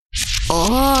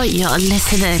Oh, you're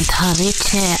listening to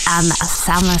Richie and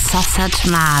Summer Sausage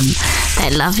Man. They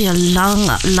love you long,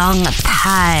 long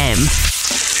time.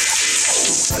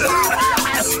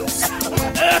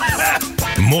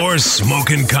 More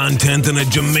smoking content than a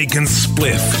Jamaican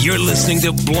spliff. You're listening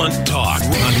to Blunt Talk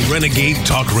on Renegade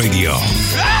Talk Radio.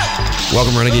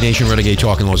 Welcome, Renegade Nation, Renegade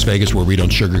Talk in Las Vegas, where we don't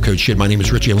sugarcoat shit. My name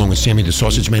is Richie, along with Sammy the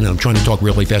Sausage Man, and I'm trying to talk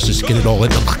really fast just to get it all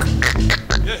in.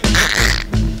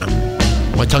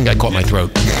 My tongue got caught in my throat.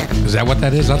 Is that what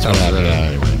that is? That's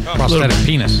Anyway. prosthetic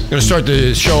penis. I'm going to start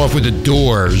the show off with the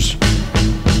Doors.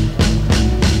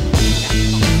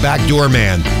 Backdoor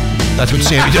Man. That's what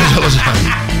Sammy does all the time.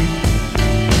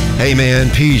 Hey,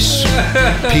 man, peace.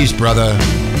 Peace, brother.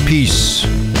 Peace.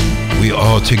 We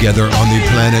all together on the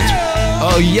planet.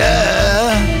 Oh,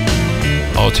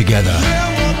 yeah. All together.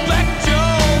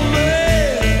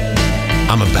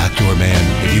 I'm a backdoor man.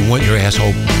 If you want your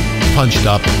asshole punched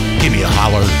up, give me a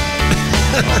holler. Oh,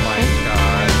 my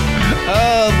God.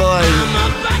 Oh, boy.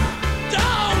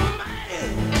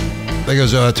 That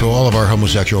goes to all of our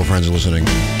homosexual friends listening.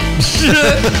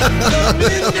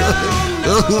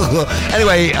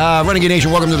 Anyway, Renegade Nation,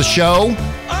 welcome to the show.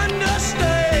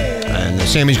 And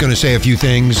Sammy's going to say a few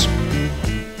things in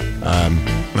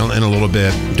a little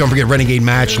bit. Don't forget Renegade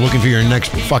Match, looking for your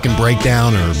next fucking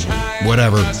breakdown or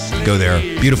whatever. Go there.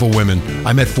 Beautiful women.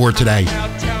 I met 4 today.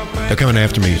 They're coming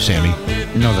after me, Sammy.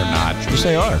 No, they're not. Yes,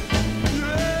 they are.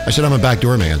 I said, I'm a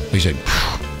backdoor man. They said,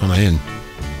 I'm in.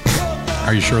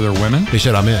 Are you sure they're women? They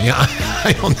said, I'm in. Yeah,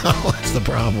 I don't know. That's the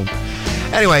problem.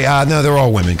 Anyway, no, they're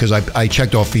all women because I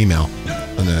checked off female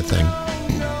on that thing.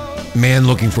 Man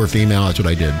looking for a female, that's what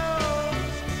I did.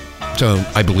 So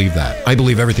I believe that. I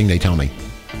believe everything they tell me.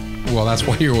 Well, that's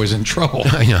why you're always in trouble.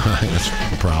 I know. That's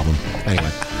the problem. Anyway.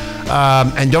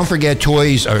 And don't forget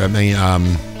Toys for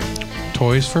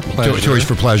Pleasure. Toys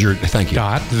for Pleasure. Thank you.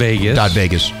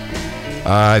 .Vegas.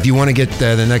 If you want to get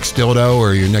the next dildo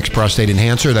or your next prostate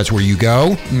enhancer, that's where you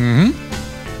go. Mm-hmm.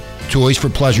 Toys for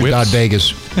Pleasure.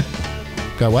 .Vegas.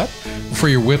 Got what? For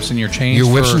your whips and your chains. Your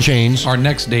whips and chains. Our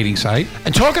next dating site.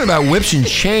 And talking about whips and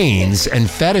chains and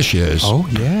fetishes. Oh,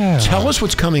 yeah. Tell us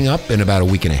what's coming up in about a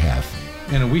week and a half.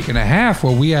 In a week and a half,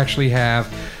 well, we actually have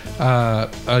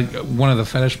one of the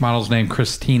fetish models named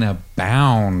Christina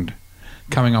Bound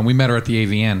coming on. We met her at the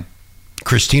AVN.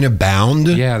 Christina Bound?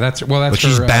 Yeah, that's but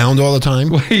she's her, bound all the time?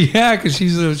 Well, yeah, because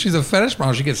she's a fetish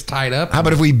model. She gets tied up. How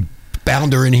about if we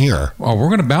bound her in here? Oh, we're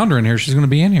going to bound her in here. She's going to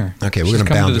be in here. Okay, we're going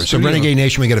to bound her. So Renegade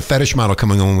Nation, we got a fetish model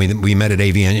coming on when we met at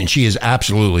AVN, and she is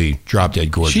absolutely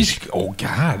drop-dead gorgeous. Oh,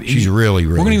 God. She's really,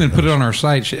 really We're going to even gorgeous. put it on our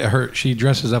site. She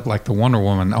dresses up like the Wonder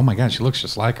Woman. Oh, my God, she looks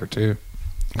just like her, too.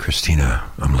 Christina,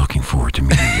 I'm looking forward to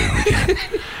meeting you again.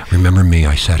 Remember me?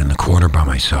 I sat in the corner by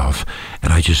myself,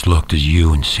 and I just looked as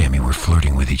you and Sammy were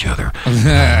flirting with each other.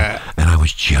 And I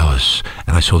was jealous,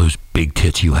 and I saw those big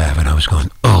tits you have, and I was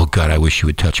going, oh, God, I wish you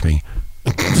would touch me.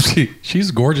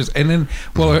 She's gorgeous. And then,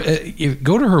 well, you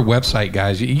go to her website,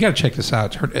 guys. You got to check this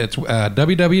out. It's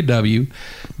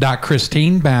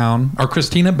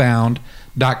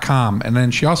www.ChristinaBound.com. And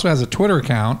then she also has a Twitter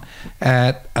account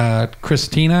at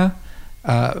Christina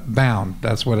Bound.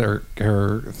 That's what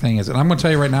her thing is. And I'm going to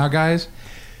tell you right now, guys,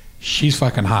 she's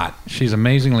fucking hot. She's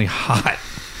amazingly hot.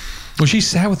 Well, she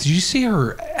sat with, did you see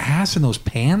her ass in those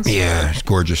pants? Yeah, it's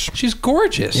gorgeous. She's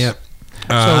gorgeous. Yep.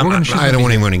 I don't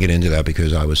want to get into that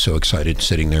because I was so excited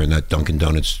sitting there in that Dunkin'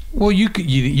 Donuts. Well, you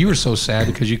were so sad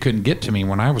because you couldn't get to me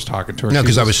when I was talking to her. No,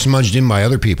 because I was smudged in by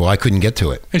other people. I couldn't get to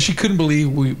it. And she couldn't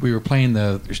believe we were playing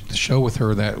the show with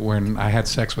her that when I had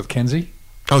sex with Kenzie.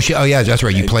 Oh yeah, that's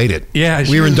right. You played it. Yeah.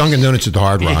 We were in Dunkin' Donuts at the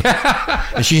Hard Rock. Yeah.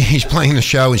 And he's playing the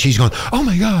show, and she's going, oh,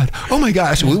 my God.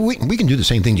 I said, we can do the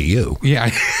same thing to you. Yeah.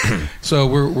 So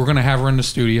we're going to have her in the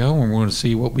studio, and we're going to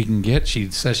see what we can get.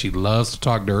 She says she loves to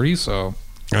talk dirty, so...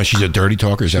 She's a dirty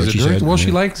talker, is that what she said? Well, she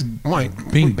likes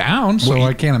being bound, so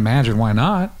I can't imagine why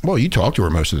not. Well, you talk to her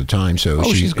most of the time, so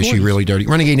is she gorgeous. really dirty?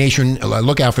 Renegade Nation,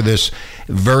 look out for this.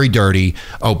 Very dirty.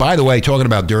 Oh, by the way, talking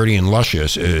about dirty and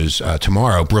luscious is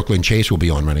tomorrow, Brooklyn Chase will be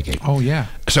on Renegade. Oh, yeah.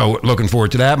 So looking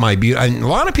forward to that. And a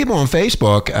lot of people on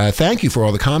Facebook, thank you for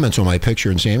all the comments on my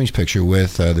picture and Sammy's picture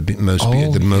with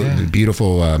the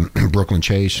beautiful Brooklyn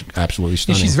Chase. Absolutely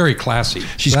stunning. Yeah, she's very classy.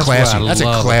 She's classy. That's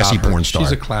a classy porn star.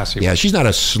 She's a classy one. Yeah, she's not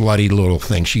a slutty little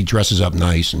thing. She dresses up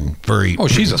nice and very... Oh,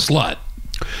 she's a slut.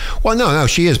 Well, no,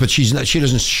 she is, but she's not, she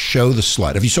doesn't show the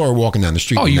slut. If you saw her walking down the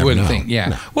street, you wouldn't know. think, yeah.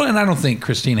 No. Well, and I don't think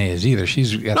Christina is either.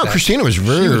 Christina was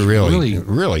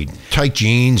really tight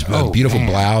jeans, beautiful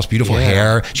blouse, beautiful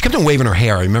hair. She kept on waving her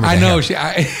hair. I remember. I know. You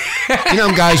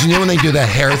know, guys, when they do that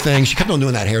hair thing, she kept on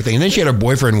doing that hair thing, and then she had her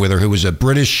boyfriend with her, who was a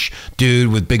British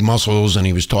dude with big muscles, and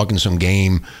he was talking some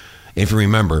game. if you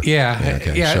remember. Yeah.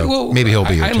 Okay. Yeah. So well, maybe he'll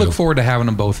be here I too. look forward to having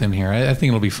them both in here. I think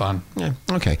it'll be fun. Yeah.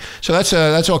 Okay. So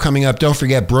that's all coming up. Don't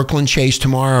forget Brooklyn Chase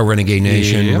tomorrow, Renegade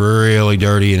Nation. Yep. Really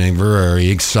dirty and very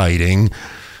exciting.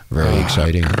 Very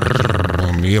exciting.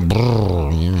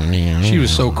 She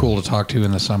was so cool to talk to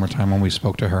in the summertime when we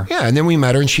spoke to her. Yeah, and then we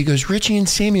met her, and she goes, "Richie and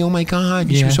Sammy, oh my God!"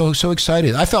 She Yeah. was so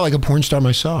excited. I felt like a porn star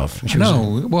myself. She was-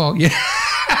 No, well, yeah.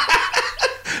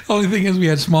 Only thing is, we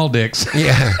had small dicks.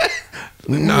 yeah.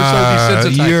 We were so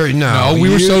desensitized. We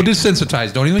were so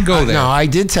desensitized. Don't even go there. No, I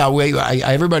did tell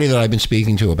everybody that I've been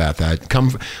speaking to about that.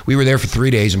 We were there for 3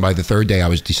 days, and by the third day, I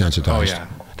was desensitized. Oh, yeah.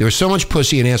 There was so much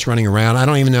pussy and ass running around. I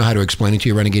don't even know how to explain it to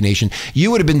you, Renegade Nation. You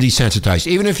would have been desensitized,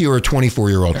 even if you were a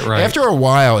 24-year-old. Right. After a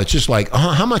while, it's just like,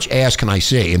 how much ass can I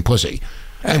see and pussy?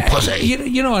 And pussy.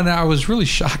 You know, and I was really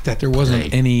shocked that there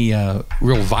wasn't any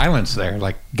real violence there,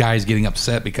 like guys getting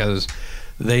upset because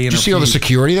they. Did you see all the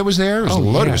security that was there? There was a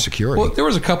load of security. Well, there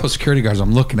was a couple of security guards.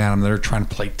 I'm looking at them. They're trying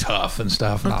to play tough and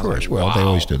stuff. And Of I was course. like, Well, wow. they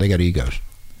always do. They got egos.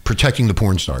 Protecting the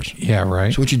porn stars. Yeah,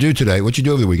 right. So what you do today? What you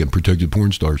do over the weekend? Protected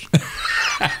porn stars.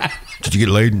 Did you get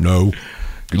laid? No.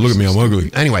 You look at me, I'm ugly.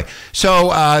 Anyway,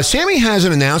 so Sammy has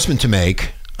an announcement to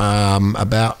make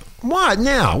about what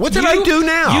now? What did I do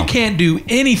now? You can't do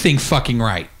anything fucking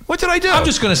right. What did I do? I'm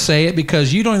just going to say it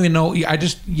because you don't even know.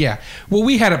 Well,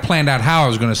 we had it planned out how I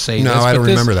was going to say No, this. I don't but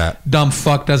this remember that. Dumb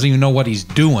fuck doesn't even know what he's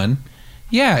doing.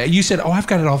 Yeah, you said, "Oh, I've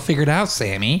got it all figured out,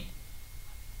 Sammy."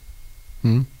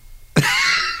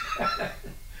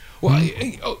 Well,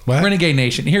 What? Renegade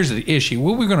Nation, here's the issue.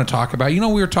 What we're going to talk about, we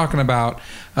were talking about,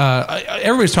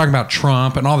 everybody's talking about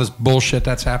Trump and all this bullshit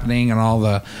that's happening and all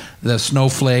the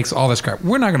snowflakes, all this crap.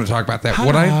 We're not going to talk about that.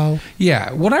 What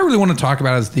I really want to talk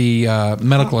about is the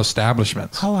medical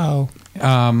establishments. Hello.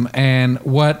 And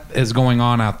what is going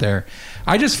on out there.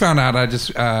 I just found out,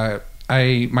 I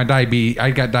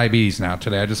got diabetes now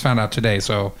today. I just found out today,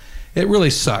 so it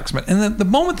really sucks. But and the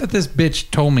moment that this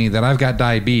bitch told me that I've got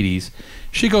diabetes,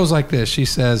 she goes like this. She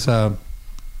says, well,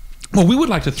 we would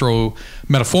like to throw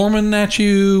metformin at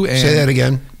you. And Say that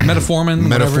again. Metformin.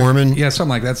 Metformin? Whatever. Yeah, something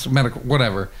like that's medical,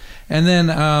 whatever. And then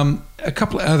a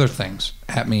couple of other things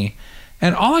at me.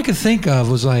 And all I could think of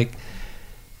was like,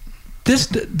 this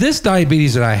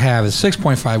diabetes that I have is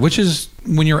 6.5, which is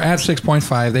when you're at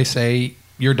 6.5, they say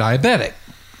you're diabetic.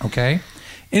 Okay?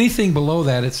 Anything below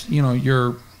that, it's,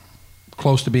 you're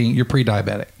close to you're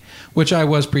pre-diabetic. Which I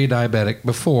was pre-diabetic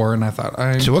before, and I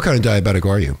thought So what kind of diabetic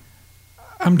are you?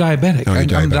 I'm diabetic. Oh, you're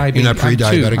diabetic. You're not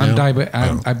pre-diabetic now? I'm diabetic.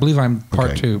 Oh. I believe I'm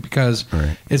part 2 because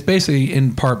it's basically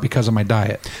in part because of my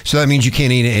diet. So that means you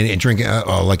can't eat and drink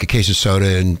like a case of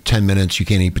soda in 10 minutes. You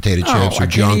can't eat potato chips or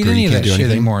junk, or you can't do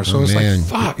anything anymore. So it's man, like,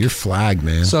 fuck. You're flagged,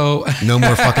 man. So no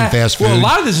more fucking fast food. Well, a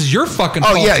lot of this is your fucking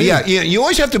fault. Oh yeah, too. yeah. You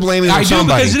always have to blame it on I do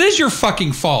somebody. because it is your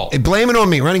fucking fault. Blame it on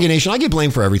me, Renegade Nation. I get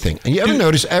blamed for everything. And you ever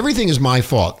notice everything is my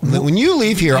fault? When you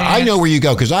leave here, I know where you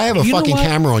go because I have a You know fucking what?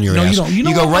 camera on your No, you ass. don't. You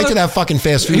know go what, right to mother- that fucking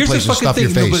fast food Here's the place and fucking stuff your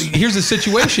thing. No, face. but here's the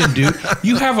situation, dude.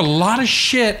 You have a lot of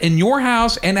shit in your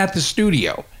house and at the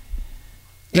studio.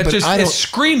 Yeah, That but I it don't-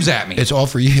 screams at me. It's all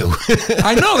for you.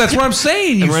 I know. That's what I'm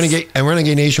saying. And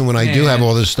Renegade Nation, when I do have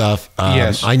all this stuff,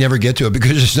 Yes. I never get to it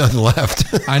because there's nothing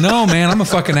left. I know, man. I'm a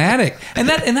fucking addict, and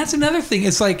that's another thing.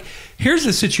 It's like, here's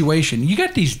the situation. You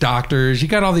got these doctors. You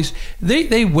got all these.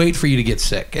 They wait for you to get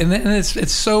sick, and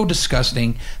it's so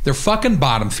disgusting. They're fucking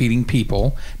bottom feeding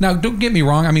people. Now, don't get me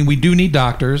wrong. I mean, we do need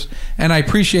doctors, and I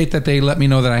appreciate that they let me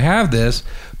know that I have this.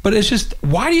 But it's just,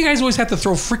 why do you guys always have to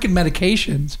throw freaking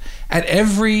medications at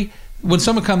when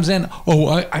someone comes in? Oh,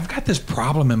 I've got this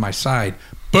problem in my side.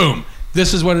 Boom.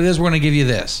 This is what it is. We're going to give you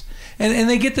this. And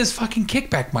they get this fucking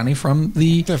kickback money from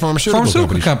the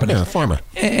pharmaceutical company. Yeah, pharma.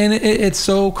 And it's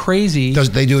so crazy.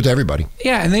 They do it to everybody.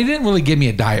 Yeah, and they didn't really give me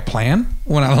a diet plan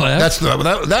when I left.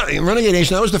 That Renegade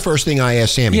Nation, that was the first thing I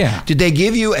asked Sammy. Yeah. Did they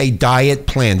give you a diet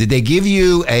plan? Did they give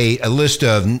you a list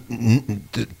of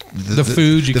the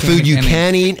food you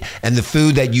can eat and the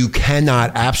food that you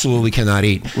absolutely cannot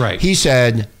eat? Right. He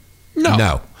said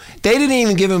no. They didn't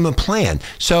even give him a plan.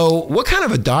 So what kind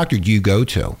of a doctor do you go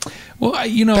to? Well,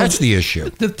 that's the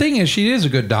issue. The thing is, she is a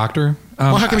good doctor.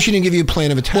 Well, how come she didn't give you a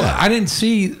plan of attack? Well, I didn't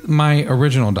see my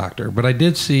original doctor, but I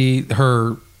did see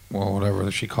her,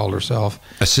 whatever she called herself.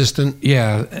 Assistant?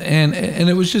 Yeah. And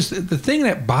it was just, the thing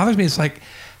that bothers me is like,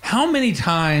 how many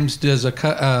times does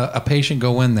a patient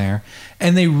go in there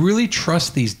and they really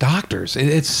trust these doctors?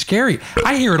 It's scary.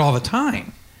 I hear it all the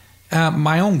time.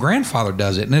 My own grandfather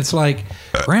does it. And it's like,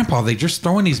 Grandpa, they just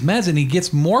throw in these meds and he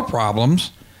gets more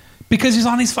problems because he's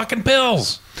on these fucking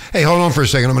pills. Hey, hold on for a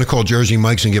second. I'm going to call Jersey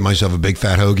Mike's and get myself a big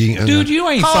fat hoagie. Dude, you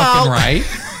ain't fucking right.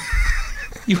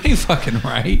 You ain't fucking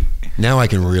right. Now I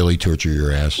can really torture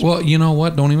your ass. Well, you know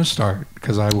what? Don't even start,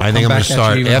 because I will. I think I'm going to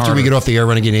start after we get off. off the air,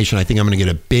 Renegade Nation. I think I'm going to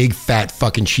get a big fat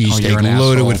fucking cheesesteak you're an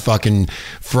loaded asshole. with fucking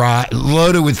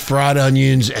fried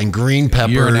onions and green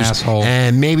peppers. You're an asshole.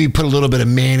 And maybe put a little bit of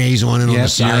mayonnaise on it on the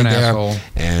Yes, you're side an there. asshole.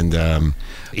 And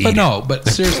But no, but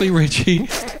seriously, Richie.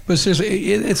 But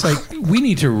seriously, it's like we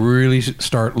need to really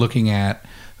start looking at.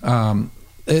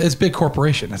 It's big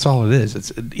corporation. That's all it is.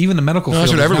 It's even the medical field.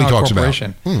 That's what is everybody now a talks about.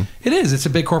 corporation. It is. It's a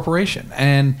big corporation,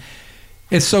 and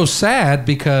it's so sad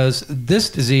because this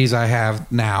disease I have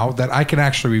now that I can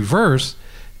actually reverse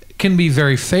can be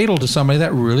very fatal to somebody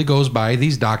that really goes by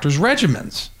these doctors'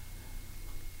 regimens.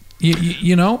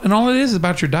 You know, and all it is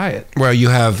about your diet. Well, you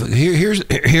have here's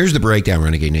the breakdown,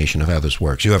 Renegade Nation, of how this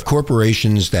works. You have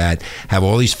corporations that have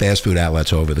all these fast food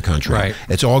outlets all over the country. Right.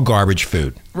 It's all garbage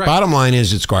food. Right. Bottom line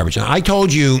is it's garbage. And I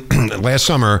told you last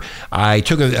summer I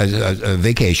took a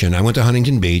vacation. I went to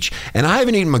Huntington Beach, and I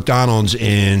haven't eaten McDonald's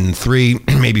in 3,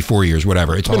 maybe 4 years,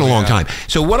 whatever. It's been a long time.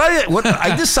 So what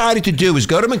I decided to do is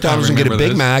go to McDonald's and get a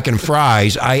Big Mac and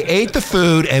fries. I ate the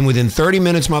food, and within 30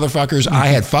 minutes, motherfuckers, I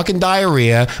had fucking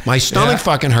diarrhea. My stomach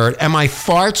fucking hurt, and my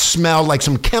farts smelled like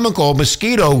some chemical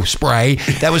mosquito spray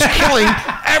that was killing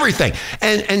everything.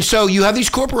 And so you have these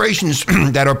corporations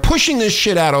that are pushing this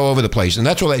shit out all over the place, and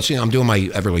that's what I see. I'm doing my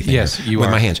Everly thing with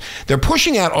my hands. They're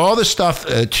pushing out all the stuff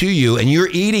to you, and you're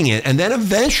eating it, and then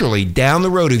eventually down the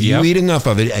road, if you eat enough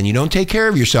of it and you don't take care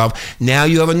of yourself, now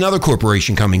you have another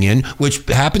corporation coming in, which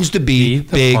happens to be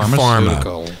Big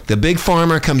Pharma. The Big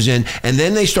Pharma comes in, and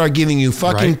then they start giving you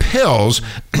fucking pills.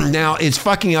 Now it's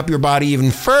fucking up your body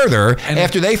even further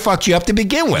after they fucked you up to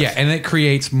begin with. Yeah, and it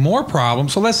creates more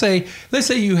problems. So let's say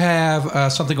you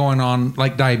have something going on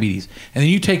like diabetes, and then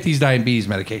you take these diabetes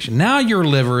medication. Now your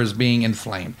liver is being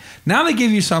inflamed. Now they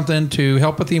give you something to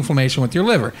help with the inflammation with your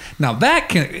liver. Now that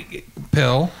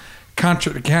pill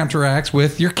counteracts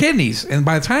with your kidneys, and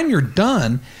by the time you're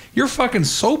done, you're fucking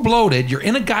so bloated, you're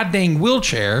in a goddamn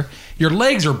wheelchair, your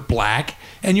legs are black,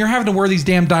 and you're having to wear these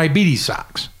damn diabetes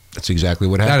socks. That's exactly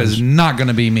what happens. That is not going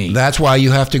to be me. That's why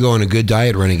you have to go on a good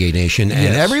diet, Renegade Nation.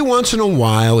 And every once in a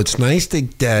while, it's nice to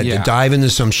dive into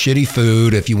some shitty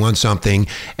food if you want something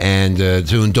and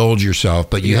to indulge yourself.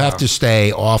 But you have to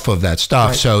stay off of that stuff.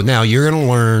 Right. So now you're going to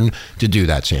learn to do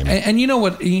that, Sammy. And you know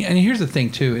what? And here's the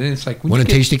thing, too. And it's like, want a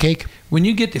tasty cake? When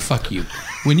you get to fuck you,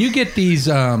 when you get these,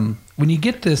 when you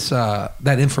get this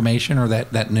that information or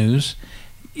that news,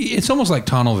 it's almost like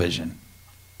tunnel vision.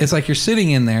 It's like you're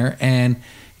sitting in there and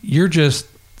you're just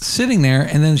sitting there,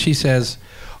 and then she says,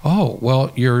 "Oh,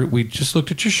 well, we just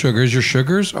looked at your sugars. Your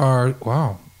sugars are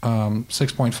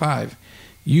 6.5.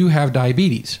 You have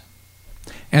diabetes."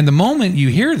 And the moment you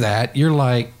hear that, you're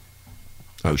like,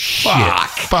 "Oh shit,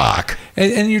 fuck!"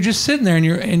 And you're just sitting there,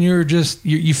 and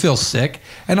you feel sick.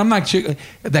 And I'm not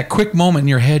that quick moment in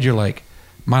your head. You're like,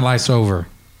 "My life's over."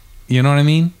 You know what I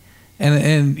mean?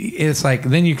 And it's like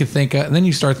then you could think. Then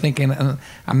you start thinking.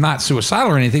 I'm not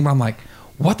suicidal or anything, but I'm like,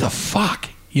 what the fuck?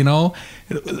 You know,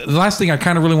 the last thing I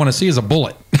kind of really want to see is a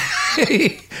bullet.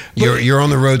 You're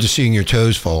on the road to seeing your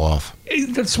toes fall off.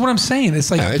 That's what I'm saying. It's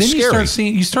like it's then scary.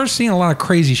 you start seeing a lot of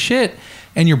crazy shit,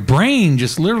 and your brain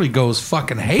just literally goes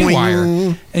fucking haywire,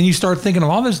 Boing. and you start thinking of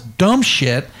all this dumb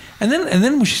shit, and then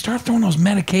when she started throwing those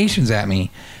medications at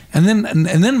me, and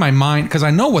then my mind, because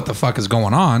I know what the fuck is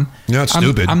going on. You're not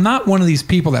stupid. I'm not one of these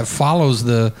people that follows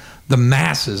the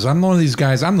masses. I'm one of these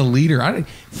guys. I'm the leader.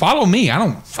 Follow me. I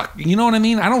don't fuck. You know what I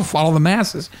mean? I don't follow the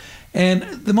masses. And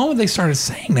the moment they started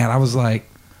saying that, I was like,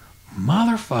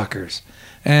 motherfuckers.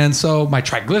 And so my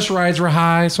triglycerides were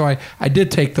high. So I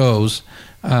did take those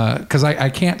because I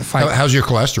can't fight. How's your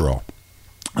cholesterol?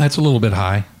 That's a little bit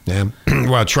high. Yeah.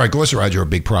 Well, triglycerides are a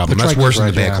big problem. That's worse than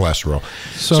the bad cholesterol.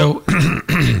 So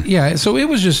yeah. So it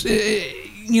was just.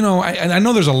 You know, I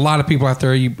know there's a lot of people out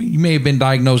there. You may have been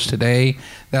diagnosed today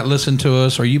that listen to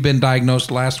us, or you've been diagnosed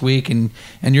last week, and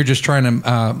you're just trying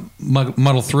to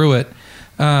muddle through it.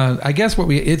 I guess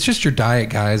it's just your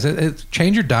diet, guys.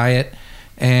 Change your diet,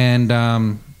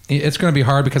 and it's going to be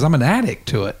hard because I'm an addict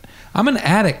to it. I'm an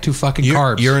addict to fucking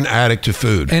carbs. You're an addict to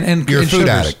food. And you're a food sugars.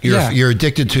 addict. You're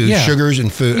addicted to sugars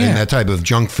and food and that type of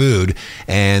junk food.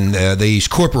 And these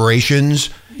corporations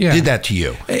did that to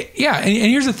you. Yeah, and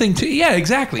here's the thing too. Yeah,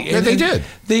 exactly. Yeah, they did.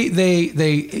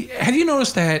 They have you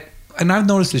noticed that? And I've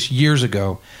noticed this years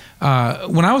ago.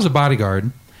 When I was a bodyguard,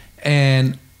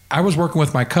 and I was working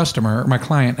with my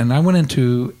client, and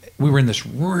we were in this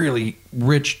really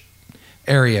rich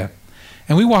area,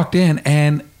 and we walked in,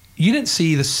 and you didn't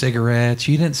see the cigarettes,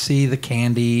 you didn't see the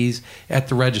candies at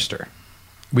the register.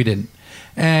 We didn't.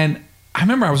 And I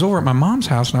remember I was over at my mom's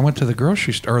house, and I went to the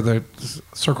grocery store, or the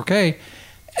Circle K,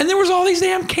 And there was all these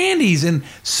damn candies and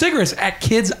cigarettes at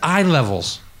kids' eye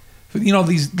levels. You know,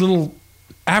 these little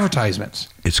advertisements.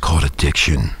 It's called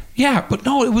addiction. Yeah, but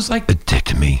no, it was like...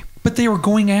 Addict me. But they were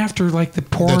going after like the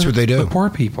poor. That's what they do. The poor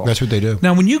people. That's what they do.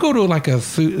 Now, when you go to like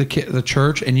the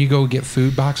church and you go get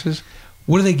food boxes,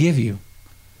 what do they give you?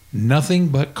 Nothing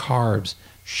but carbs,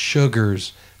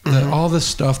 sugars, all this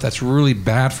stuff that's really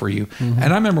bad for you. And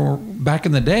I remember back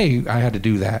in the day, I had to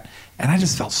do that, and I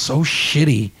just felt so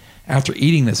shitty after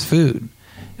eating this food.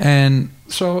 And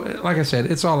so, like I said,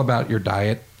 it's all about your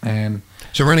diet. And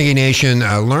so, Renegade Nation,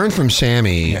 learn from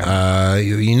Sammy.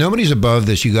 Nobody's above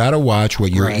this. You got to watch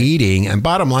what you're eating. And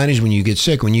bottom line is, when you get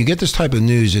sick, when you get this type of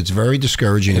news, it's very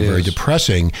discouraging and very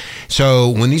depressing. So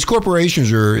when these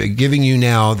corporations are giving you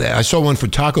now, I saw one for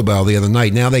Taco Bell the other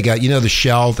night. Now they got, the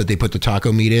shell that they put the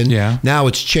taco meat in? Yeah. Now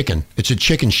it's chicken. It's a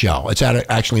chicken shell. It's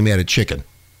actually made of chicken.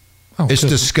 Oh, it's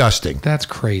disgusting. That's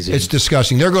crazy. It's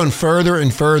disgusting. They're going further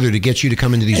and further to get you to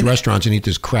come into these restaurants and eat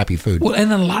this crappy food. Well,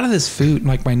 and a lot of this food,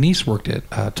 like my niece worked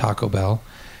at Taco Bell,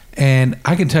 and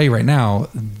I can tell you right now,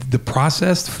 the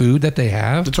processed food that they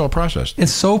have, it's all processed.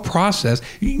 It's so processed.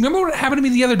 You remember what happened to me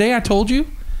the other day? I told you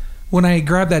when I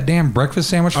grabbed that damn breakfast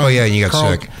sandwich. Oh yeah, and you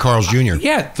got sick. Carl's Jr.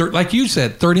 Yeah, like you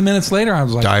said, 30 minutes later, I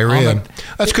was like diarrhea.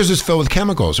 That's because it's filled with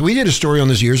chemicals. We did a story on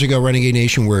this years ago, Renegade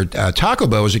Nation, where Taco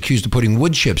Bell was accused of putting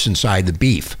wood chips inside the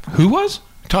beef. Who was?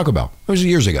 Taco Bell. It was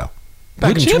years ago.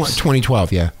 Back wood in chips?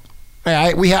 2012, yeah.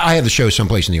 I have the show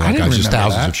someplace in New York, guys. There's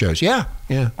thousands of shows. Yeah.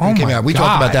 Oh my God. We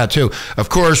talked about that too. Of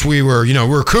course,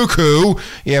 we're cuckoo.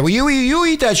 Yeah, well, you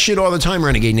eat that shit all the time,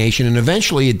 Renegade Nation, and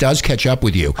eventually it does catch up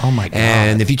with you. Oh my God.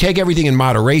 And if you take everything in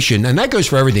moderation, and that goes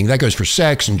for everything, that goes for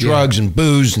sex and drugs and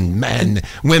booze and men,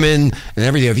 women and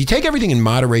everything. If you take everything in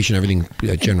moderation, everything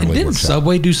generally and didn't works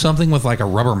Subway do something with like a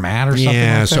rubber mat or something?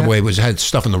 Yeah, like that? Subway had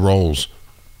stuff in the rolls.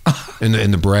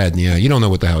 in the bread. Yeah, you don't know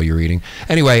what the hell you're eating.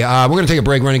 Anyway, we're going to take a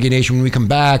break, Renegade Nation. When we come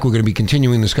back, we're going to be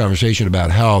continuing this conversation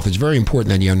about health. It's very important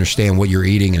that you understand what you're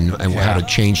eating and how to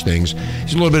change things.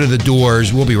 It's a little bit of the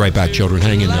Doors. We'll be right back, children.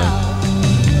 Hang in there.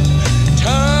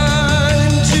 Time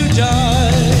to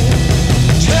die.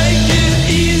 Take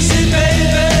it easy,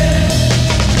 baby.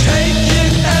 Take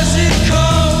it as it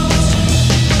comes.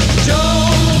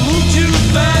 Don't move too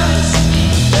fast.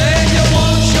 Then you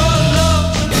want your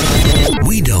love.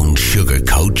 We don't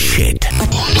sugarcoat shit.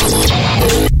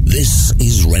 This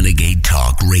is Renegade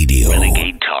Talk Radio.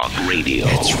 Renegade Talk Radio.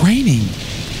 It's raining.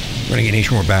 Renegade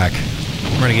Nation, we're back.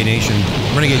 Renegade Nation,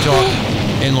 Renegade Talk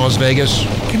in Las Vegas.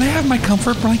 Can I have my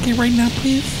comfort blanket right now,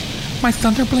 please? My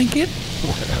thunder blanket?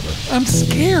 Whatever. I'm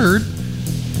scared.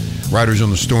 Riders on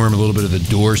the Storm, a little bit of the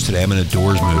Doors today. I'm in a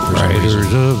Doors mood for some reason.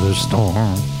 Riders of the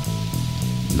Storm.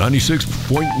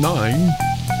 96.9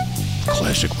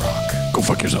 classic rock. Go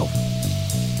fuck yourself.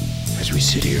 As we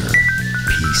sit here,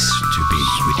 peace to be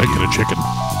with you. I get a chicken.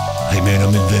 Hey man,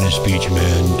 I'm in Venice Beach,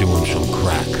 man, doing some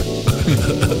crack.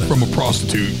 From a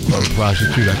prostitute. From a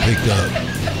prostitute I picked up.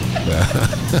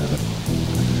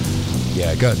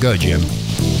 Yeah, go Jim.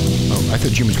 Oh, I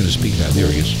thought Jim was going to speak that.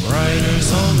 There he is.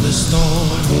 Riders on the storm.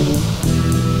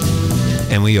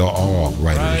 And we are all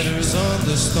riders Riders on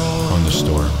the storm. on the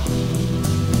storm.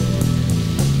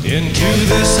 Into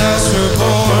this house we're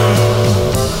born.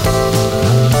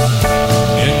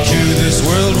 Into this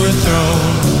world we're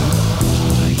thrown.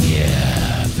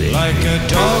 Yeah, baby. Like a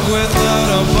dog without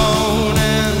a bone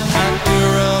and packed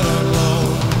around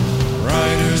alone.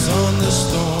 Riders on the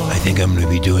storm. I think I'm going to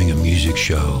be doing a music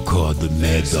show called The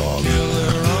Mad Dog.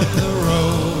 Killer on the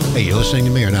road. Hey, you listening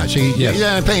to me or not? See, Yes.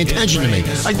 yeah, paying attention to me.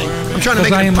 I'm trying to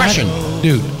make I an am impression.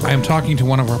 Dude, I am talking to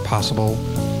one of our possible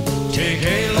Take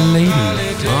a ladies.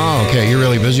 Oh, okay. You're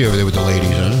really busy over there with the ladies,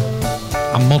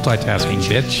 huh? I'm multitasking,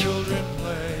 bitch.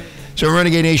 So,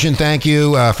 Renegade Nation, thank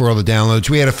you for all the downloads.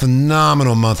 We had a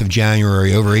phenomenal month of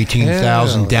January, over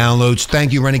 18,000 downloads.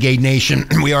 Thank you, Renegade Nation.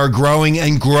 We are growing,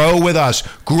 and grow with us.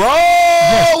 Grow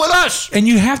with us! And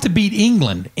you have to beat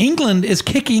England. England is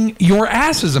kicking your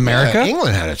asses, America. Yeah,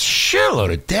 England had a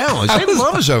shitload of downloads. They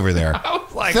love us over there. I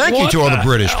was like, Thank you what to all the the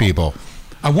British hell? people.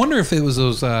 I wonder if it was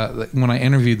those when I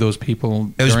interviewed those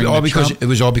people. It was during all the because Trump- it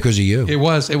was all because of you. It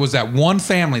was that one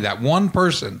family, that one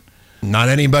person. Not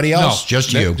anybody else,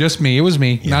 just you. Just me. It was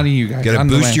me, not you guys. Got to I'm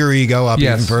the boost man. your ego up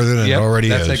even further than it already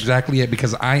That's is. exactly it,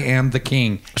 because I am the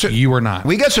king. So, you are not.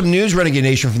 We got some news, Renegade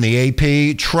Nation, from the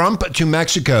AP. Trump to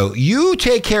Mexico. You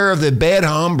take care of the bad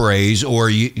hombres, or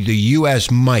the U.S.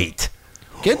 might.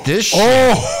 Get this shit.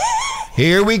 Oh,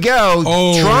 Here we go.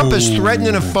 Oh. Trump is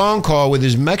threatening a phone call with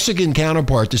his Mexican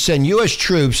counterpart to send U.S.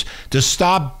 troops to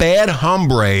stop bad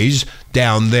hombres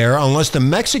down there unless the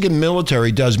Mexican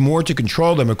military does more to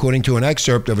control them, according to an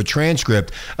excerpt of a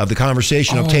transcript of the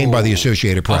conversation obtained by the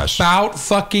Associated Press. About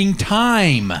fucking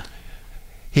time.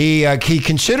 He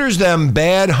considers them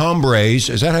bad hombres.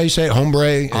 Is that how you say it?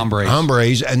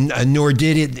 Hombres. And nor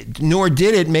did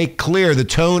it make clear the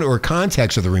tone or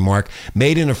context of the remark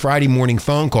made in a Friday morning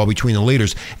phone call between the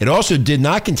leaders. It also did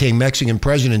not contain Mexican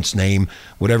president's name,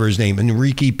 whatever his name,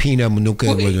 Enrique Pena Manuca.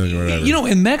 Well, you know,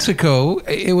 in Mexico,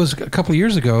 it was a couple of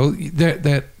years ago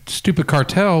that stupid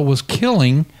cartel was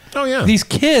killing. Oh, yeah. These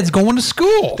kids going to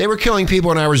school. They were killing people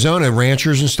in Arizona,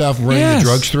 ranchers and stuff, running the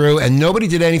drugs through, and nobody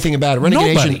did anything about it.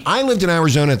 Renegade Nation, I lived in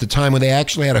Arizona at the time when they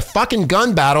actually had a fucking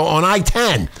gun battle on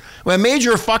I-10. A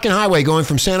major fucking highway going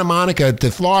from Santa Monica to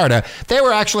Florida. They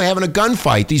were actually having a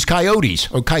gunfight, these coyotes,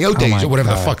 or whatever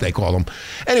the fuck they call them.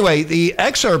 Anyway, the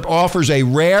excerpt offers a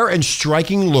rare and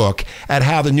striking look at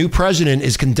how the new president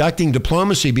is conducting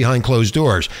diplomacy behind closed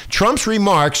doors. Trump's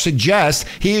remarks suggest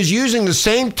he is using the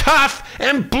same tough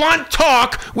and blunt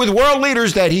talk with world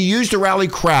leaders that he used to rally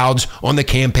crowds on the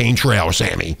campaign trail,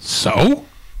 Sammy. So?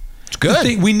 It's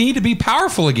good. We need to be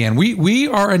powerful again. We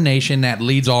are a nation that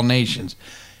leads all nations.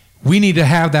 We need to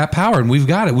have that power, and we've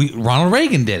got it. Ronald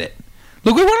Reagan did it.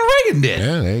 Look what Ronald Reagan did.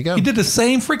 Yeah, there you go. He did the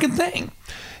same freaking thing.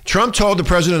 Trump told the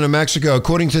president of Mexico,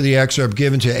 according to the excerpt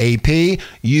given to AP,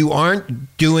 "You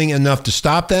aren't doing enough to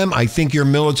stop them. I think your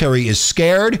military is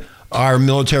scared. Our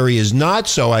military is not,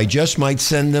 so I just might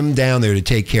send them down there to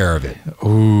take care of it."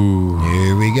 Ooh.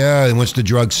 Here we go. And once the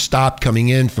drugs stopped coming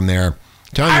in from there.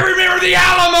 I remember the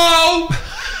Alamo!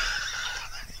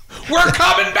 We're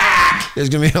coming back! There's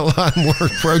going to be a lot more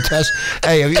protests.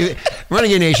 Hey,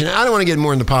 Renegade Nation, I don't want to get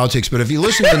more into politics, but if you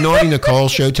listen to Naughty Nicole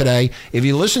show today,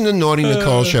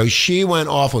 she went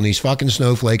off on these fucking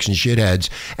snowflakes and shitheads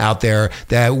out there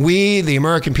that we, the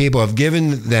American people, have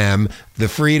given them the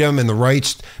freedom and the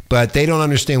rights, but they don't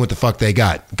understand what the fuck they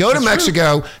got. Go to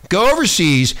Mexico, go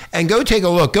overseas, and go take a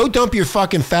look. Go dump your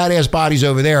fucking fat ass bodies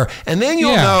over there, and then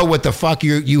you'll know what the fuck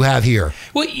you have here.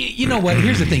 Well, you know what?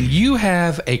 Here's the thing. You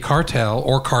have a cartel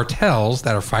or cartels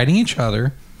that are fighting each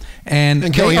other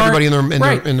and killing everybody in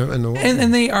the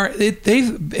and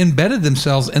they've embedded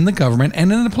themselves in the government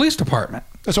and in the police department.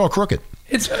 That's all crooked.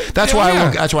 That's why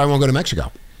I won't go to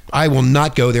Mexico. I will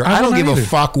not go there. I don't give a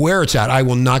fuck where it's at. I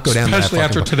will not go down there. Especially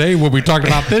after today when we talked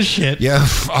about this shit. Yeah,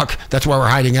 fuck. That's why we're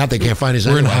hiding out. They can't find us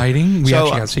anyway. We're in hiding. We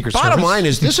actually got Secret Service. Bottom line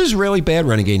is, this is really bad,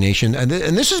 Renegade Nation. And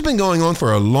this has been going on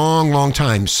for a long, long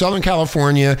time. Southern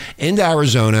California into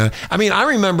Arizona. I mean, I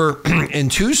remember in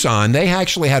Tucson, they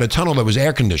actually had a tunnel that was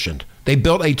air conditioned. They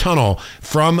built a tunnel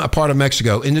from a part of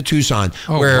Mexico into Tucson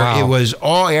where it was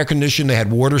all air conditioned. They had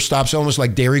water stops, almost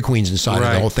like Dairy Queens inside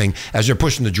of the whole thing as they're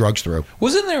pushing the drugs through.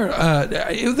 Wasn't there,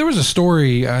 there was a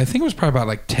story, I think it was probably about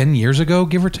like 10 years ago,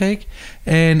 give or take.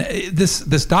 And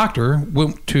this doctor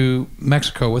went to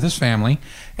Mexico with his family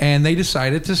and they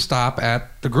decided to stop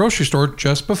at the grocery store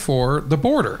just before the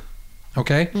border.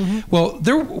 Okay. Mm-hmm. Well,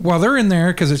 while they're in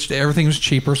there, because everything was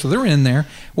cheaper, so they're in there.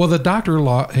 Well, the doctor,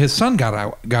 his son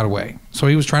got away, so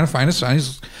he was trying to find his son.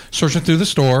 He's searching through the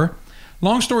store.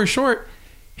 Long story short,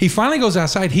 he finally goes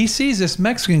outside. He sees this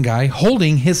Mexican guy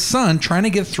holding his son, trying to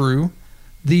get through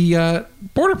the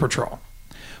border patrol.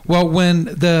 Well, when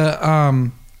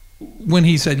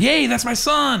he said, "Yay, that's my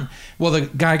son," well, the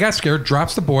guy got scared,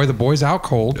 drops the boy. The boy's out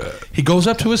cold. He goes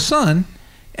up to his son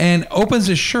and opens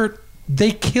his shirt.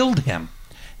 They killed him.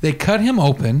 They cut him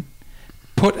open,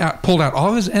 pulled out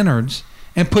all of his innards,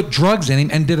 and put drugs in him,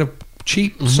 and did a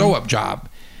cheap sew-up job.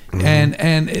 And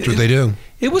that's what they do.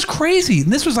 It was crazy.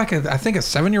 And this was like I think a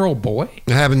 7-year-old boy.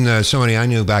 It happened to somebody I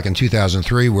knew back in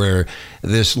 2003, where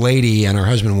this lady and her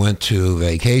husband went to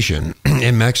vacation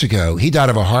in Mexico. He died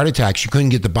of a heart attack. She couldn't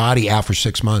get the body out for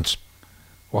 6 months.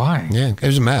 Why? Yeah, it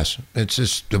was a mess. It's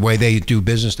just the way they do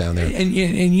business down there. And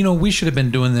you know, we should have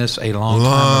been doing this a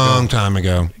long time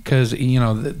ago. Because, you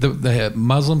know, the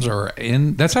Muslims are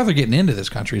in. That's how they're getting into this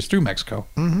country, is through Mexico.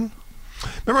 Mm-hmm.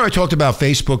 Remember I talked about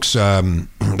Facebook's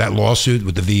that lawsuit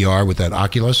with the VR, with that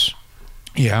Oculus?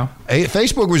 Yeah.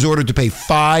 Facebook was ordered to pay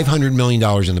 $500 million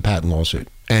in the patent lawsuit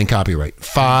and copyright.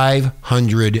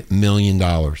 $500 million.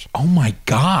 Oh my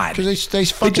God. Because they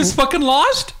just fucking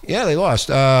lost? Yeah, they lost.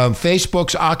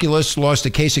 Facebook's Oculus lost a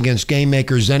case against game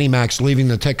maker ZeniMax, leaving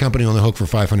the tech company on the hook for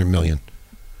 $500 million.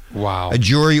 Wow. A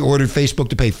jury ordered Facebook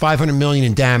to pay $500 million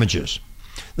in damages.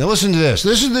 Now listen to this.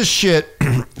 This is the shit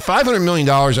 $500 million,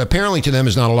 apparently to them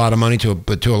is not a lot of money,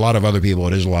 but to a lot of other people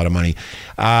it is a lot of money.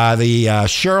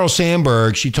 Sheryl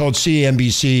Sandberg, she told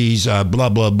CNBC's blah,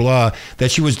 blah, blah,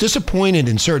 that she was disappointed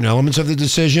in certain elements of the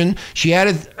decision. She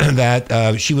added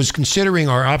that she was considering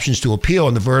our options to appeal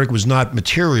and the verdict was not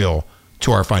material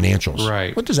to our financials.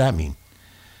 Right. What does that mean?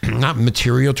 Not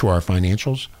material to our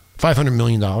financials? $500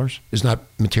 million is not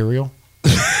material?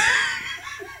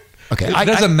 Okay. It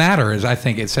doesn't matter, as I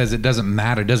think it says it doesn't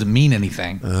matter. It doesn't mean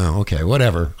anything. Oh, okay.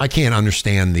 Whatever. I can't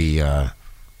understand the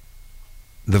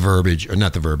verbiage, or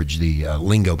not the verbiage, the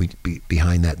lingo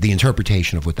behind that, the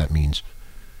interpretation of what that means.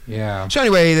 Yeah. So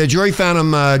anyway, the jury found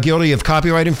him guilty of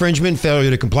copyright infringement, failure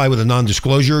to comply with a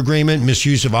non-disclosure agreement,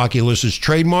 misuse of Oculus's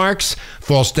trademarks,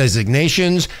 false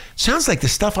designations. Sounds like the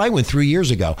stuff I went through years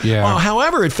ago. Yeah.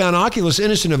 However, it found Oculus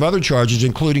innocent of other charges,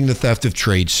 including the theft of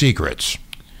trade secrets.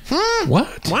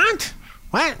 What? What?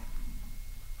 I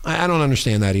don't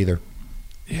understand that either.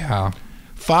 Yeah.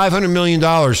 $500 million,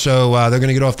 so they're going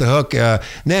to get off the hook.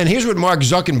 Then here's what Mark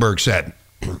Zuckerberg said.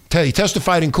 He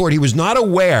testified in court. He was not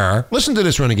aware, listen to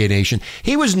this, Renegade Nation,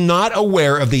 he was not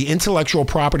aware of the intellectual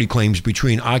property claims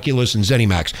between Oculus and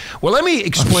ZeniMax. Well, let me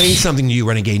explain something to you,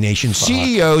 Renegade Nation.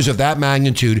 CEOs of that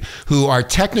magnitude who are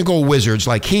technical wizards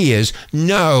like he is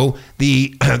know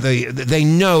they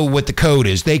know what the code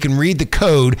is. They can read the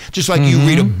code just like you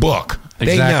read a book.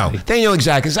 Exactly. They know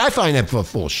exactly. 'Cause I find that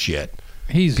full of shit.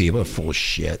 People are full of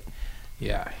shit.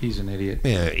 Yeah, he's an idiot.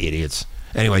 Yeah, idiots.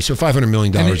 Anyway, so $500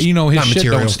 million. And you know, his not shit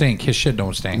material. don't stink. His shit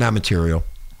don't stink. Not material.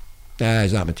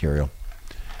 It's not material.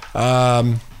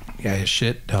 Yeah, his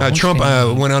shit don't Trump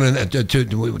stink. went on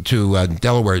to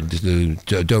Delaware,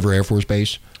 to Dover Air Force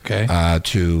Base. Okay.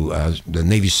 To the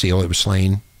Navy SEAL that was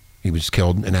slain. He was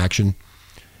killed in action.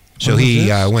 So he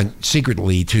went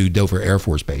secretly to Dover Air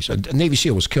Force Base. A Navy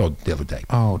SEAL was killed the other day.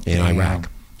 Oh, in damn. Iraq.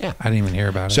 Yeah, I didn't even hear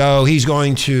about it. So he's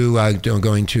going to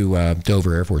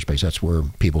Dover Air Force Base. That's where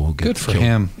people who get Good for killed.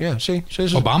 him. Yeah, see,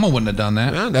 Obama wouldn't have done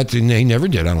that. He never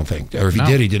did. I don't think, or if he No.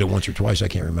 did, he did it once or twice. I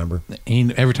can't remember.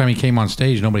 Every time he came on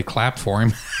stage, nobody clapped for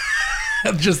him.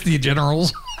 Just the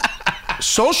generals.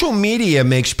 Social media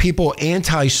makes people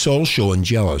antisocial and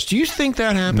jealous. Do you think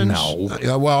that happens?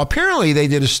 No. Well, apparently they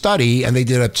did a study, and they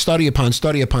did a study upon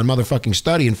study upon motherfucking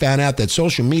study, and found out that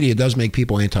social media does make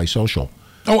people antisocial.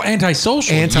 Oh,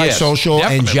 antisocial. Antisocial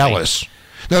yes, and definitely. jealous.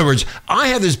 In other words, I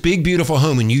have this big, beautiful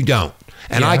home, and you don't.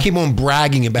 And I keep on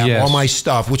bragging about Yes. all my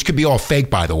stuff, which could be all fake,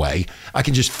 by the way. I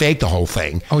can just fake the whole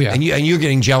thing. Oh, yeah. And you're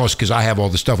getting jealous because I have all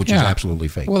the stuff, which is Yeah. absolutely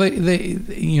fake. Well, they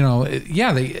you know,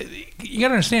 yeah, you got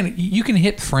to understand, you can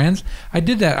hit friends. I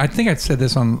did that. I think I said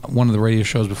this on one of the radio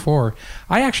shows before.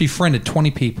 I actually friended 20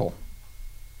 people.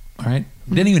 All right?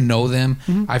 Didn't even know them.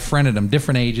 I friended them,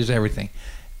 different ages, everything.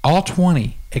 All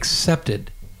 20 accepted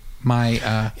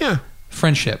my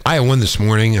friendship. I had one this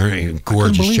morning, a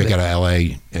gorgeous believe chick it. out of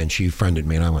L.A., and she friended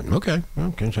me, and I went, okay,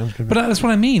 sounds good. But that's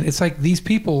what I mean. It's like these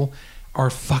people are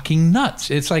fucking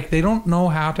nuts. It's like they don't know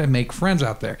how to make friends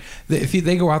out there. If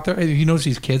they go out there, if you notice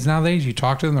these kids nowadays, you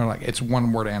talk to them, they're like, it's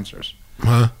one-word answers.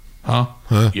 Huh? Huh?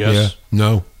 Huh? Yes. Yeah.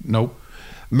 No. Nope.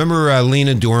 Remember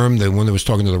Lena Durham, the one that was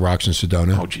talking to the Rocks in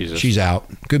Sedona? Oh, Jesus. She's out.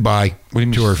 Goodbye. What do you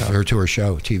mean to she's her out? to her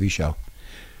show, TV show.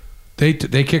 They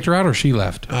kicked her out or she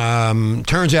left?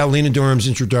 Turns out Lena Durham's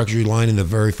introductory line in the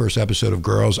very first episode of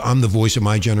Girls, "I'm the voice of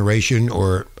my generation,"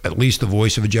 or at least the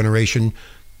voice of a generation,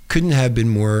 couldn't have been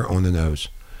more on the nose.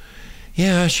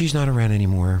 Yeah, she's not around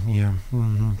anymore. Yeah.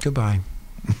 Mm-hmm. Goodbye.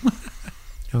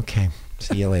 Okay.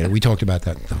 See you later. We talked about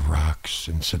that, the Rocks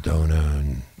and Sedona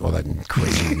and all that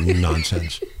crazy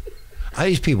nonsense.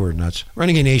 These people are nuts.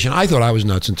 Renegade Nation, I thought I was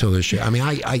nuts until this shit. I mean,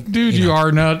 Dude, you are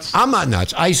nuts. I'm not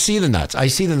nuts. I see the nuts. I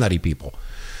see the nutty people.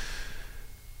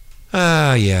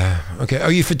 Yeah. Okay.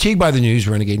 Are you fatigued by the news,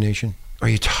 Renegade Nation? Are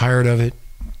you tired of it?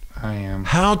 I am.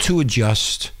 How to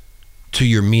adjust to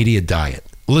your media diet?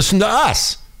 Listen to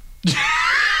us.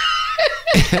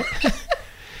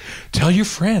 Tell your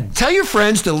friends. Tell your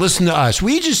friends to listen to us.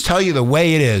 We just tell you the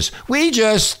way it is.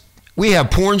 We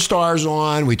have porn stars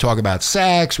on. We talk about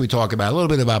sex. We talk about a little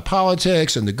bit about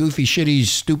politics and the goofy, shitty,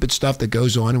 stupid stuff that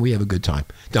goes on, and we have a good time,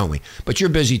 don't we? But you're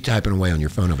busy typing away on your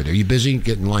phone over there. Are you busy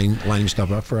lining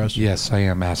stuff up for us? Yes, I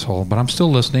am, asshole, but I'm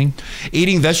still listening.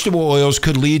 Eating vegetable oils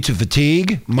could lead to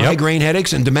fatigue, migraine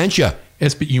headaches, and dementia.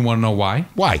 You want to know why?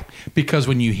 Why? Because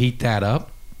when you heat that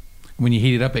up,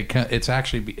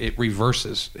 it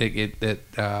reverses.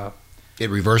 It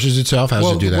reverses itself? How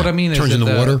does it do that? What I mean Turns is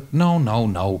into water?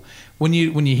 No. When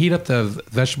you heat up the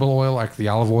vegetable oil, like the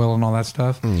olive oil and all that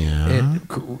stuff,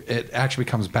 it actually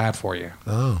becomes bad for you.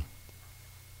 Oh.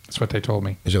 That's what they told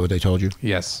me. Is that what they told you?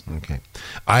 Yes. Okay.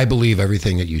 I believe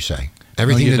everything that you say.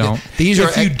 Everything No, you that don't. These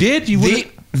If are you did, you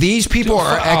would. These people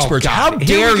are experts. God. How Here we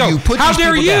dare go. you put How these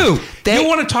dare people you? down? They You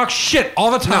want to talk shit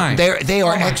all the time. No, they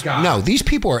are Oh my God. No, these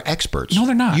people are experts. No,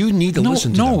 they're not. You need to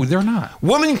listen to them. No, they're not.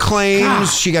 Woman claims God.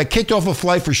 she got kicked off a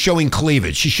flight for showing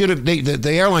cleavage. She should have. The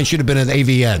airline should have been at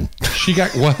AVN. She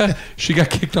got what? She got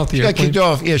kicked off the She got airplane? kicked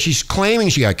off. Yeah, she's claiming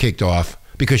she got kicked off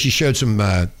because she showed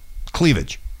some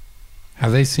cleavage.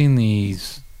 Have they seen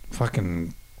these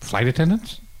fucking flight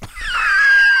attendants?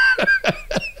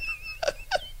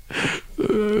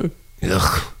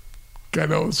 Ugh. I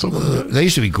know. Someone They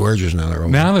used to be gorgeous. Now they're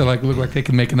old. now they look like they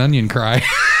can make an onion cry.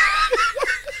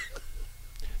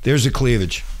 There's the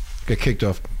cleavage. Got kicked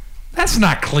off. That's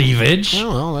not cleavage. Oh,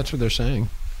 well, that's what they're saying.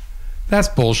 That's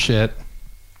bullshit.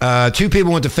 2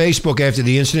 people went to Facebook after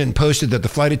the incident and posted that the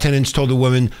flight attendants told the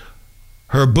woman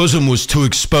her bosom was too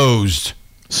exposed.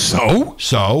 So?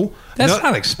 So, That's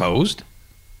not exposed.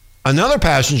 another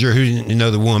passenger who didn't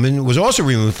know the woman was also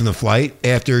removed from the flight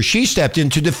after she stepped in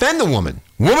to defend the woman.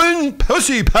 Woman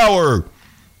pussy power.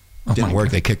 Didn't my work.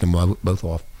 God. They kicked them both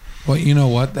off. Well, you know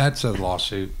what? That's a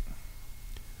lawsuit.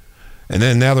 And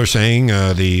then now they're saying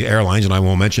the airlines, and I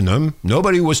won't mention them,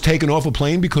 nobody was taken off a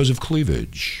plane because of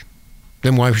cleavage.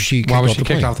 Then why was she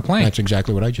kicked off the plane? That's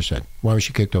exactly what I just said. Why was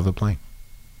she kicked off the plane?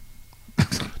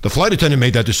 The flight attendant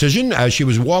made that decision as she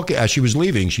was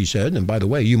leaving, she said, and by the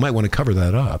way, you might want to cover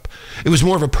that up. It was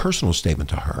more of a personal statement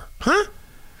to her. Huh?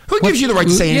 Who gives you the right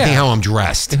to say anything how I'm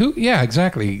dressed? Who? Yeah,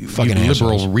 exactly. Fucking you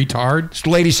liberal assholes. retard. This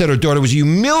lady said her daughter was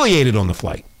humiliated on the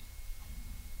flight.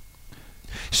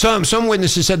 Some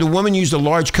witnesses said the woman used a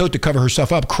large coat to cover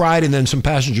herself up, cried, and then some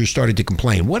passengers started to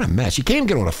complain. What a mess. You can't even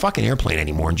get on a fucking airplane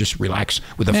anymore and just relax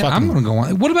with a Man, fucking... I'm going to go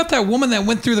on. What about that woman that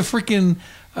went through the freaking,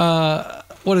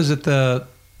 what is it, the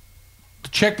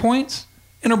checkpoints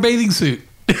in her bathing suit?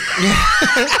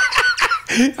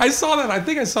 I saw that. I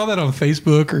think I saw that on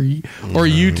Facebook or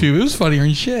YouTube. It was funnier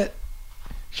than shit.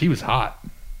 She was hot.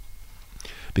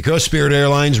 Because Spirit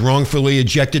Airlines wrongfully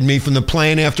ejected me from the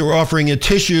plane after offering a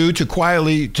tissue to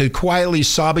quietly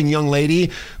sobbing young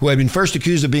lady who had been first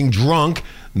accused of being drunk,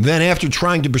 then after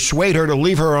trying to persuade her to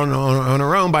leave her on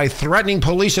her own by threatening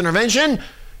police intervention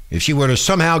if she were to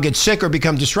somehow get sick or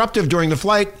become disruptive during the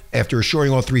flight, after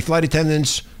assuring all 3 flight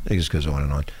attendants. It just goes on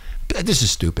and on. This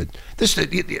is stupid.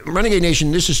 Renegade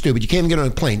Nation, this is stupid. You can't even get on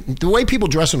a plane. The way people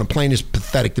dress on a plane is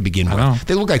pathetic to begin I know. with.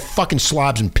 They look like fucking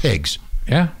slobs and pigs.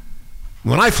 Yeah.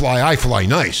 When I fly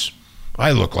nice. I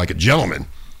look like a gentleman.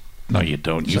 No, you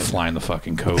don't. You fly in the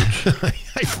fucking coach. I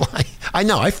fly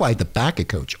at the back of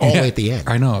coach, all the way at the end.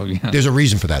 I know. Yeah. There's a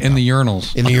reason for that. In the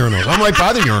urinals. In the urinals. I'm right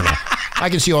by the urinal.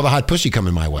 I can see all the hot pussy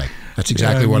coming my way. That's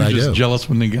exactly what I You're do. just jealous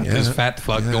when they got this fat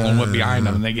fuck going behind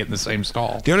them and they get in the same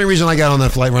stall. The only reason I got on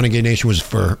that flight, Renegade Nation, was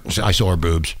I saw her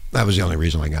boobs. That was the only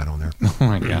reason I got on there. Oh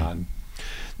my God.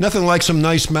 Nothing like some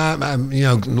nice,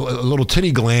 little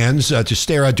titty glands to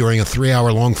stare at during a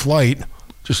 3-hour long flight.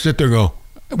 Just sit there and go,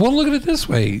 Well, look at it this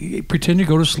way. Pretend you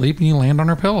go to sleep and you land on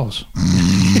her pillows.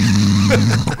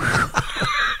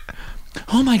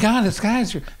 Oh my God, this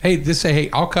guy's... Hey, hey,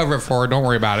 I'll cover it for her. Don't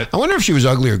worry about it. I wonder if she was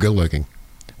ugly or good looking.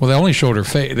 Well, they only showed her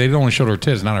face. They only showed her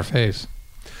tits, not her face.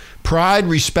 Pride,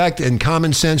 respect, and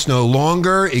common sense no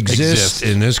longer exist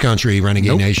in this country,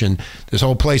 Renegade Nation. This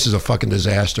whole place is a fucking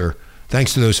disaster.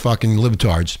 Thanks to those fucking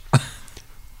libtards.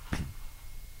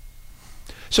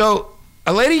 So,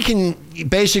 a lady can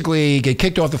basically get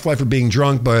kicked off the flight for being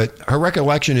drunk, but her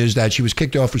recollection is that she was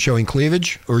kicked off for showing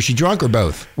cleavage, or is she drunk or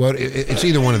both? Well, it's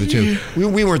either one of the two.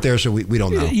 We weren't there, so we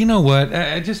don't know. You know what?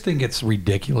 I just think it's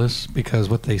ridiculous because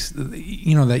what they...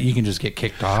 that you can just get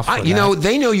kicked off.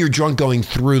 They know you're drunk going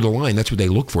through the line. That's what they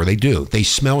look for. They do. They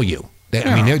smell you.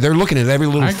 I mean, they're looking at every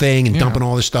little thing and dumping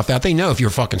all this stuff out. They know if you're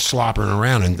fucking slopping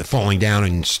around and falling down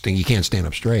and you can't stand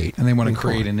up straight. And they want to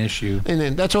create an issue. And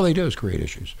then that's all they do is create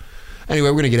issues. Anyway,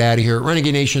 we're going to get out of here.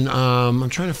 Renegade Nation, I'm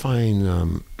trying to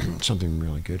find something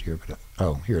really good here. But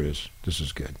here it is. This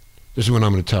is good. This is what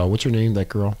I'm going to tell. What's her name, that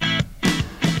girl?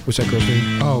 What's that girl's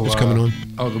name? Oh, it's coming on?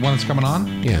 Oh, the one that's coming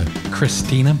on? Yeah.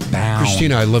 Christina Bound.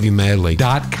 Christina, I love you madly.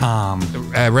 .com.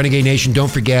 Renegade Nation, don't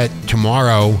forget,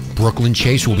 tomorrow, Brooklyn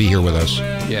Chase will be here with us.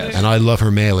 Yes. And I love her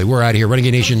madly. We're out of here.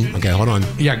 Renegade Nation, okay, hold on.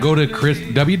 Yeah, go to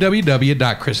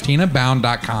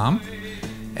www.christinabound.com.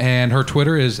 And her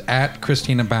Twitter is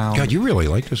 @ChristinaBound. God, you really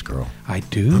like this girl. I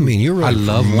do. I mean, you're really... I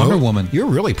love Wonder Woman. You're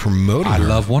really promoting her. I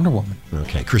love Wonder Woman.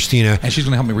 Okay, Christina. And she's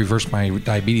going to help me reverse my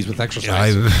diabetes with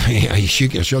exercise.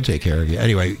 She'll take care of you.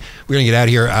 Anyway, we're going to get out of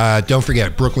here. Don't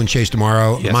forget, Brooklyn Chase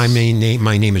tomorrow. Yes. My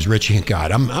name is Richie.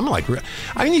 God, I'm like...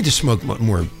 I need to smoke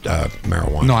more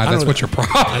marijuana. No, that's what your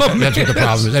problem That's what the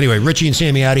problem is. Anyway, Richie and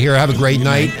Sammy out of here. Have a great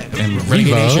night. And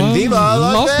Renegade Nation. Viva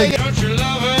Las Las Vegas. Vegas.